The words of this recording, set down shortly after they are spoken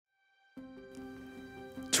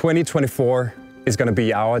2024 is going to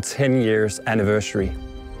be our 10 years anniversary.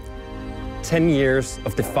 10 years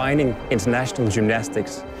of defining international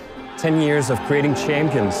gymnastics, 10 years of creating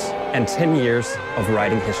champions, and 10 years of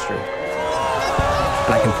writing history.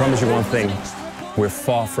 And I can promise you one thing, we're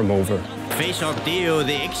far from over. Faceoff, det er jo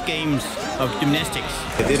the X-Games of gymnastics.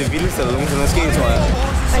 Det er det vildeste, der nogensinde er sket, tror jeg.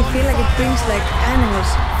 I feel like it brings like animals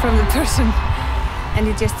from the person. And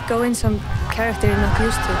you just go in some character you're not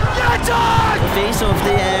used to. Faceoff,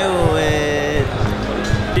 det er jo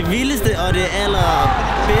det vildeste og det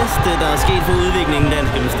allerbedste, der er sket for udviklingen af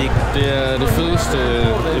dansk gymnastik. Det er det fedeste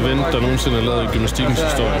event, der nogensinde er lavet i gymnastikkens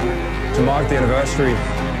historie. To mark the anniversary,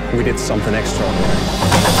 we did something extraordinary.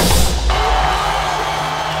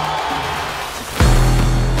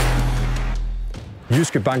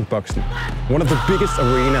 Jyske Bank Boxen, one of the biggest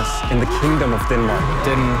arenas in the Kingdom of Denmark.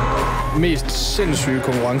 Den mest sindssyge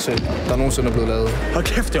konkurrence, der nogensinde er blevet lavet. Hold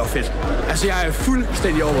kæft, det var fedt. Altså, jeg er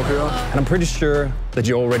fuldstændig over at køre. And I'm pretty sure that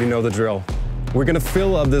you already know the drill. We're gonna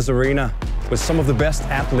fill up this arena with some of the best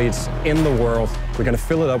athletes in the world. We're gonna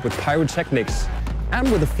fill it up with pyrotechnics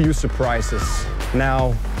and with a few surprises. Now,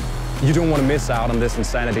 you don't want to miss out on this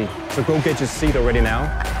insanity, so go get your seat already now.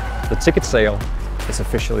 The ticket sale is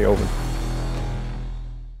officially open.